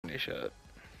me a shot.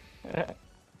 What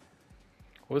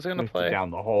was I gonna Mixed play?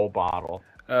 down the whole bottle.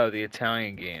 Oh, the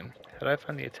Italian game. How did I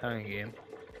find the Italian game?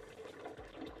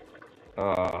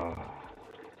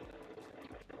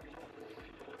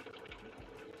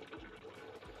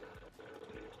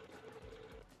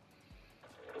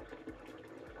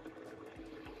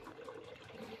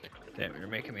 Damn, you're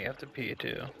making me have to pee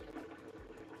too.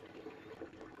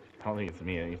 I don't think it's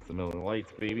me. It's the Miller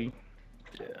Lights, baby.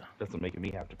 Yeah. Doesn't make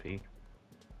me have to pee.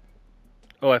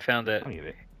 Oh, I found it. I'll get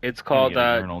it. It's called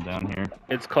urinal down here.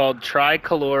 It's called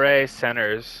Tricolore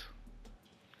Centers.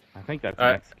 I think that's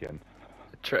Mexican.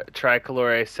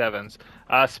 Tricolore Sevens.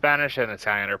 Spanish and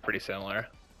Italian are pretty similar.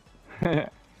 But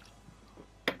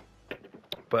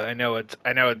I know it's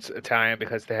Italian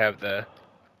because they have the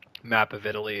map of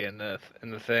Italy in the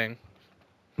thing.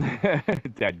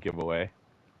 Dead giveaway.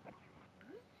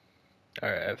 All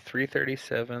right, I have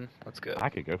 337. Let's go. I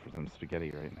could go for some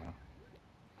spaghetti right now.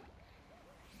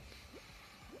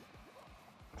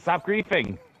 Stop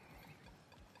griefing.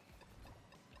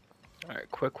 All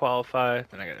right, quick qualify.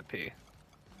 Then I gotta pee.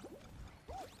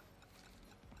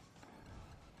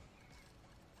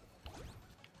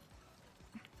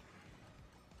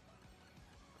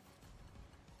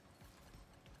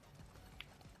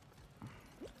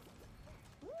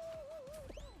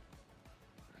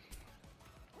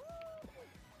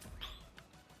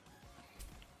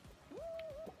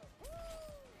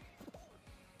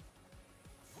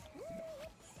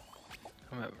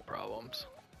 I'm having problems.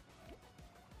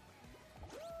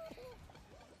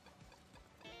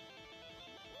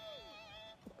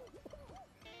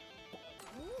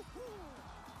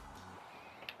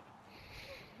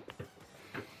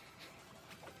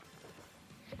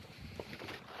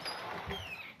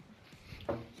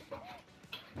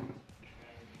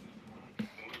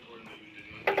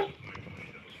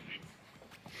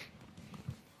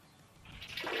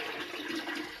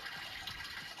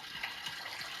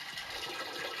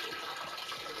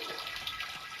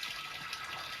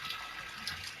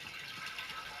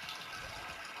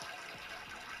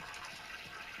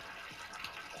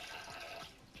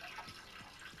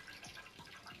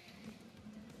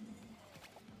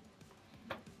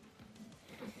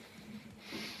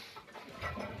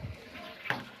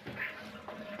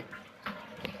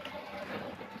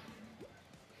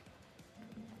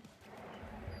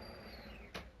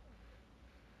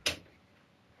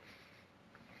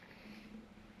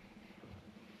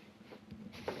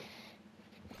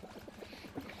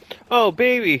 Oh,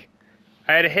 baby!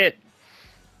 I had a hit.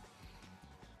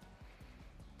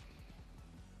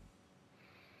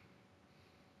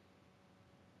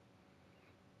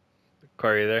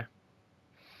 Corey, you there?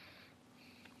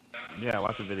 Yeah,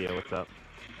 watch the video. What's up?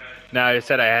 No, I just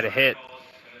said I had a hit.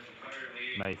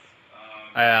 Nice.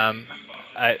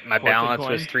 My balance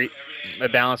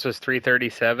was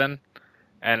 337,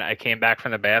 and I came back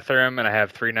from the bathroom, and I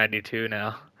have 392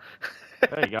 now.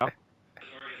 There you go.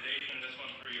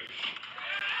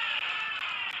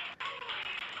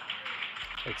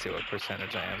 Let's see what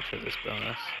percentage I am for this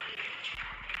bonus.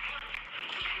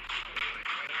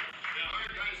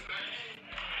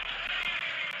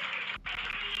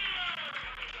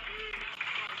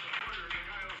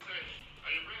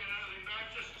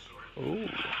 Ooh.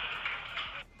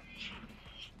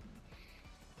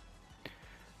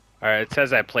 Alright, it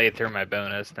says I played through my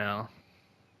bonus now.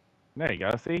 There you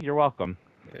go. See, you're welcome.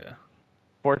 Yeah.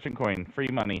 Fortune coin, free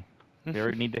money. If you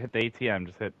ever need to hit the ATM,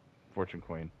 just hit fortune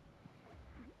coin.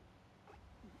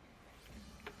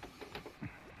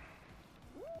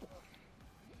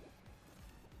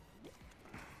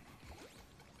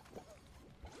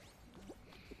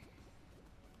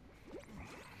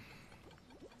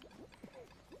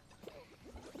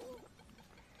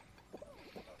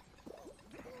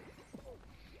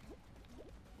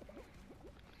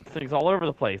 This thing's all over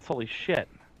the place. Holy shit.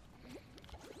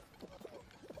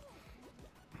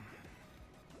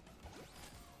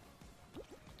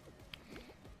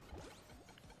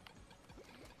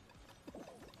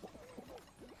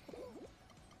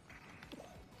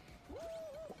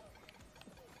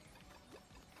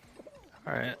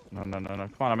 Alright. No.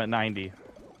 Come on, I'm at 90.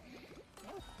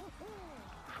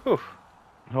 Whew.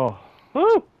 Oh.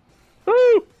 Woo!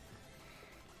 Woo!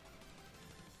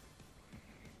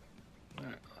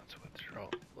 Alright, let's withdraw a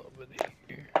little bit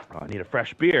here. Oh, I need a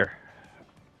fresh beer.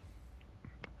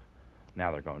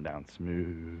 Now they're going down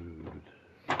smooth.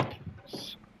 Alright,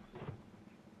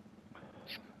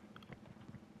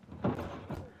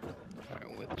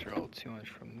 withdraw too much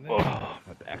from there. Oh,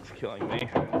 my back's killing me.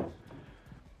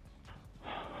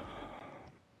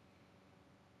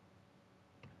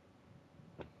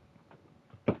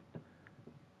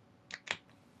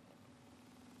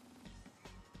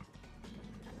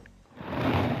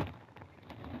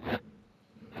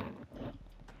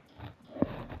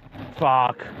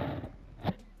 Fuck.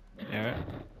 Yeah.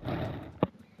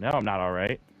 No, I'm not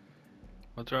alright.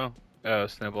 What's wrong? Oh,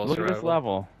 snowball Look survival. at this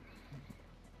level.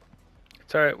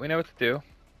 It's alright. We know what to do.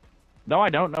 No, I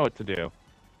don't know what to do.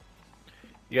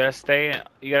 You gotta stay.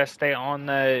 You gotta stay on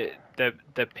the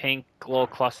pink little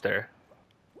cluster.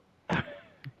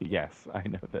 Yes, I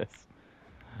know this.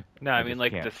 No, I mean just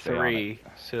like can't the stay on it. 3.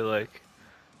 So like.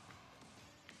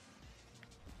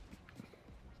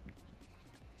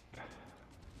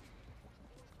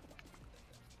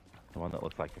 The one that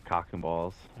looks like a cock and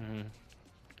balls. Mm-hmm.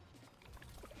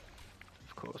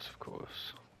 Of course, of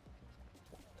course.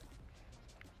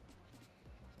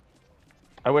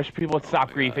 I wish people would stop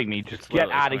my griefing God. me. Just It's get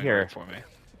literally out of coming here. right for me.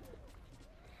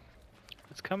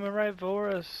 It's coming right for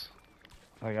us.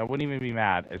 Like, I wouldn't even be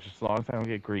mad. It's just as long as I don't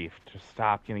get griefed. Just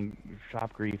stop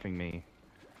griefing me.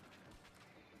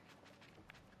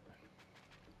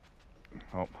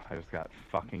 Oh, I just got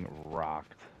fucking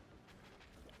rocked.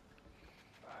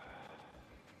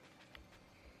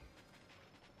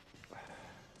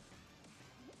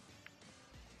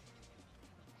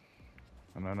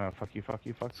 Oh, no, fuck you, fuck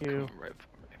you, fuck It's you. coming right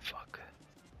for me. Fuck.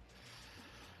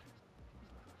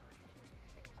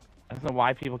 I don't know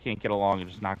why people can't get along and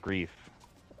just not grief.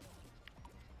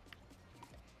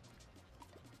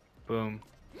 Boom.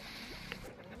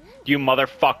 You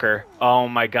motherfucker. Oh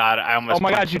my God. I almost Oh my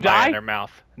God, punched you somebody in die? their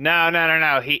mouth. No.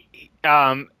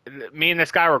 Me and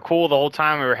this guy were cool the whole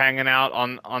time. We were hanging out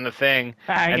on the thing.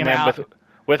 Hanging and then out.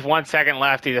 with 1 second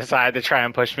left, he decided to try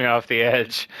and push me off the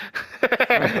edge.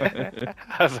 I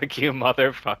was like, you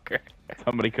motherfucker.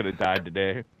 Somebody could have died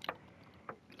today.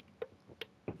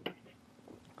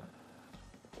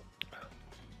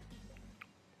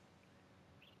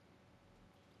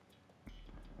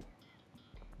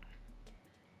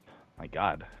 My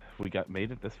God, we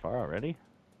made it this far already?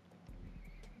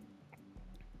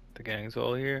 The gang's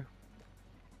all here.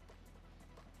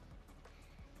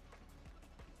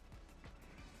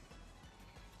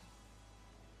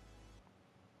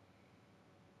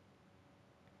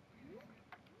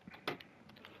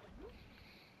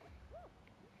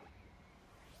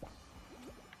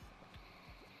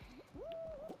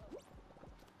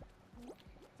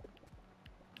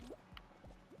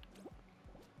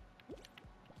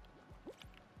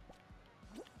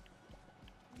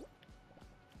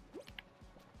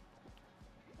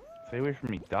 Stay away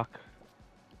from me, duck.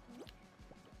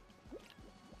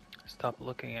 Stop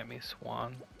looking at me,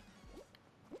 Swan.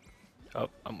 Oh,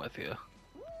 I'm with you.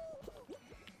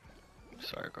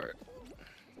 Sorry, Cart.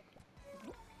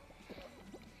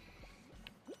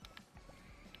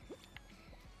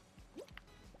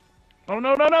 Oh,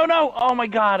 no, no, no, no! Oh my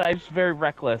God, I was very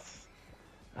reckless.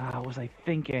 What was I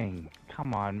thinking?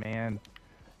 Come on, man.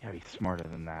 You gotta be smarter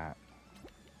than that.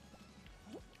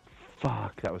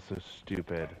 Fuck, that was so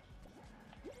stupid.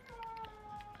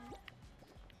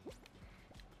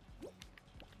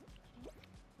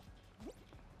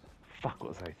 Fuck, what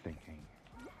was I thinking?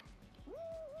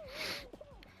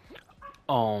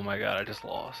 Oh my God, I just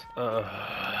lost.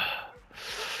 That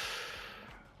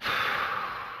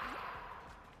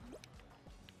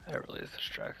really is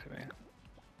distracting me.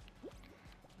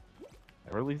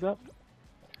 Everly's up?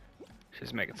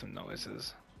 She's making some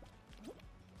noises.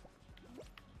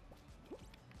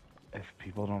 If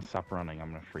people don't stop running, I'm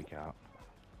gonna freak out.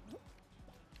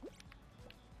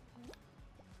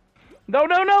 No,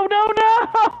 no, no, no,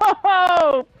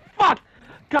 no! Fuck!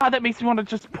 God, that makes me want to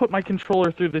just put my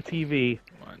controller through the TV.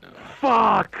 I know.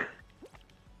 Fuck!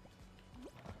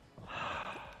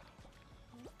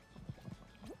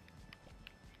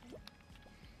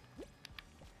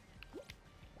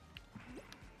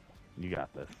 You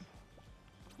got this.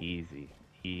 Easy,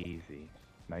 easy.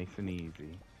 Nice and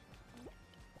easy.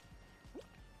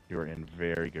 You're in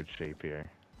very good shape here.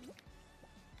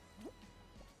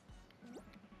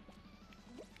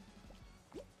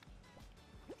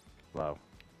 Low.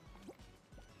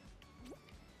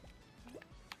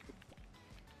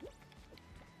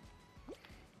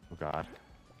 Oh God.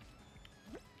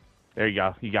 There you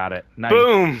go. You got it. Nice.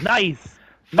 Boom! Nice.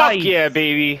 Fuck Nice. yeah,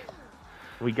 baby!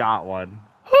 We got one.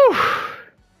 Whew!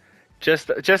 Just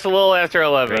a little after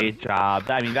 11. Great job.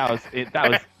 I mean, that was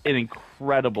an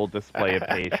incredible display of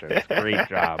patience. Great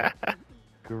job.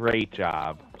 Great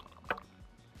job.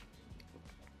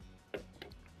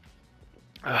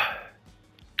 I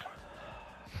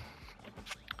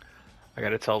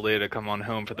gotta tell Leah to come on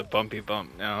home for the bumpy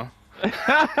bump now.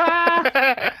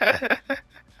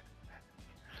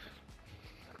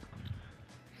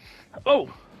 Oh!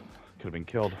 Could have been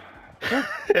killed.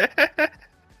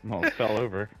 Almost fell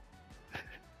over.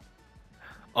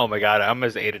 Oh my God, I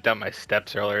almost ate it down my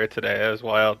steps earlier today. That was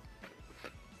wild.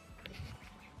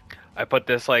 I put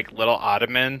this like little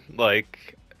ottoman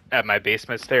like at my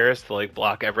basement stairs to like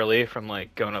block Everly from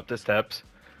like going up the steps.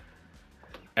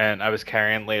 And I was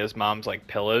carrying Leia's mom's like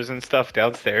pillows and stuff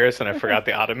downstairs, and I forgot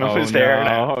the ottoman Oh, was there, and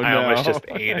no, I almost no. just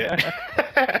ate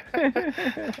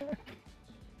it.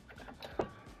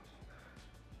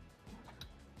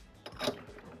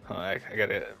 Oh, I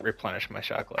gotta replenish my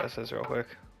shot glasses real quick.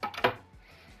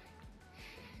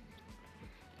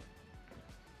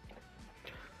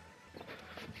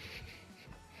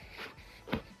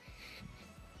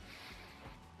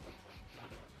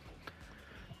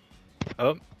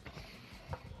 Oh.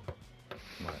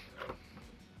 What?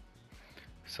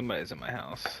 Somebody's in my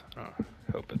house. Oh,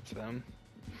 hope it's them.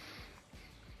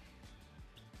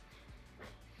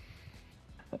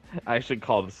 I should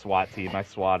call the SWAT team. I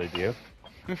swatted you.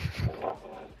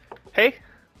 Hey.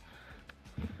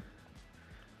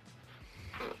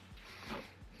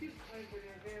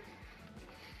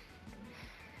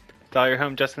 Thought you're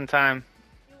home just in time.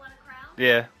 You want a crown?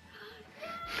 Yeah.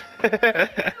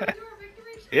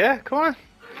 Yeah, come on.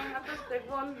 I have this big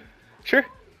one. Sure.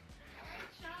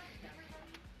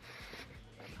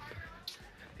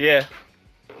 Yeah.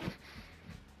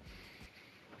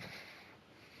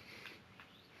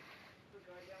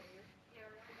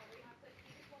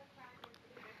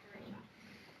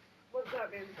 What's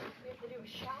that mean? We have to do a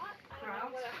shot? I don't know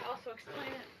Crowns? what to also explain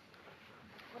it.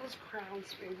 What does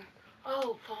crowns mean?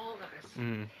 Oh, Fall Guys.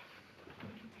 Mm.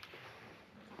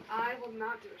 I will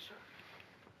not do a shot.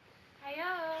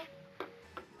 Hiya.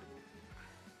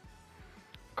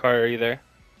 Car, are you there?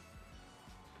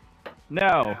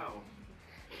 No.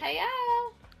 Hiya.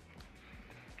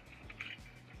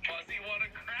 Fuzzy want a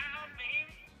crown,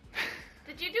 baby?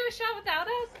 Did you do a shot without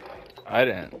us? I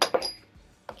didn't.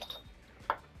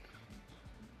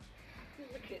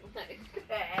 Look at my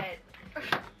bed.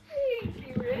 Thank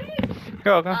you, Rick.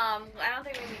 You're welcome. I don't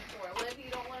think we need 4. What if you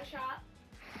don't want a shot?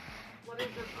 What is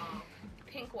it?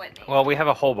 Pink Whitney. Well, we have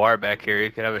a whole bar back here.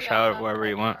 You could have a Yeah, shot that's wherever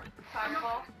you want.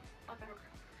 Fireball.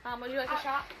 Okay. Would you like a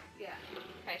shot? Yeah.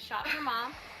 Okay, shot for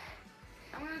mom.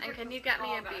 I'm gonna And take can the you get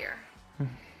me a Fall Guys. beer? Do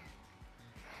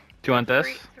you want this?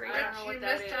 Three. I don't know what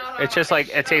that is. It's just like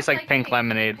it tastes like pink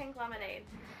lemonade. Pink lemonade.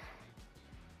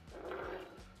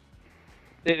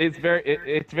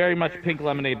 It's very much pink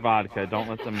lemonade vodka. Don't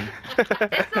let them.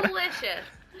 It's delicious.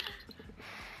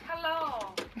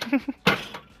 Hello.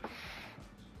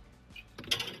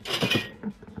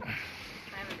 I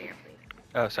have a beer, please.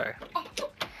 Oh, sorry. All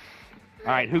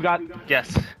right, who got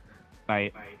Yes.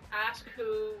 night? Ask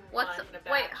who What's won the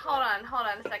wait? Bachelor. Hold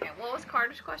on a second. What was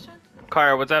Carter's question?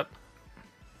 Car, what's up?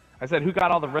 I said who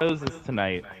got all the roses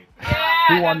tonight? Yeah,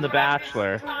 Who won that's The what I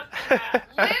Bachelor? just talked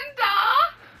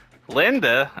about.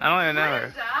 Linda? I don't even know her.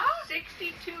 Linda,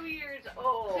 62 years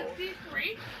old.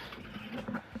 63?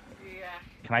 Yeah.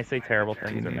 Can I say terrible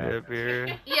things or Need no? a beer?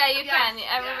 Yeah, you can. Yes,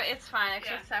 Everybody, yes, it's fine. It's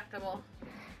yes. acceptable.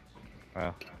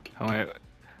 Oh. Oh, wait.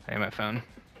 I have my phone.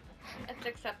 It's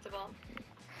acceptable.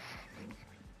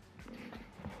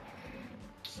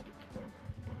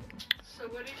 So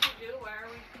what did you do? Why are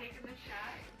we taking the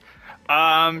shot?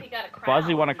 He got a crown.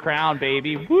 Fuzzy won a crown,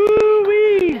 baby. Woo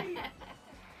wee!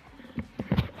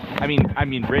 I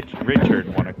mean,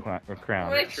 Richard won a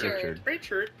crown. Richard.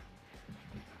 Richard.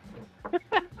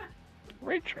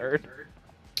 Richard.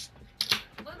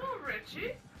 Little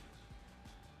Richie.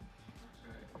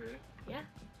 Yeah.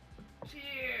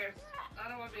 Cheers. I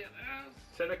don't want to be an ass.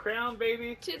 To the crown,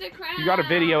 baby. To the crown. You gotta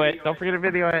video it. Don't forget to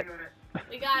video it.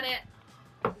 We got it.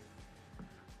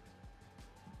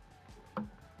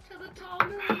 To the tall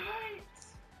moon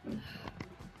lights.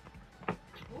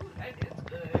 Ooh, that is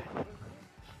good.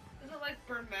 Is it like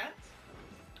Burnett?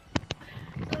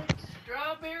 It's like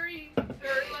strawberry, or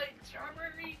like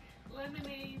strawberry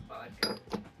lemonade vodka.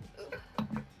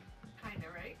 Kinda,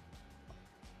 right?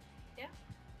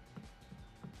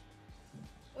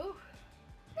 Ooh.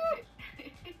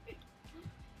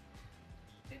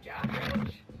 Good job,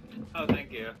 Rich. Oh,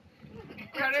 thank you.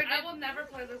 Carter, I will never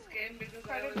play this game because I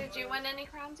Carter, was did you win any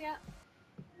crowns yet?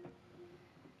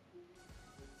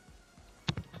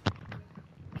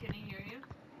 Can he hear you?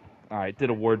 All right, did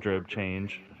a wardrobe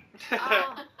change.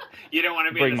 Oh. You don't want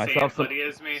to be Bring in the myself same some- hoodie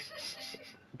as me?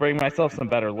 Bring myself some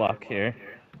better luck here.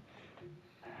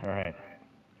 All right.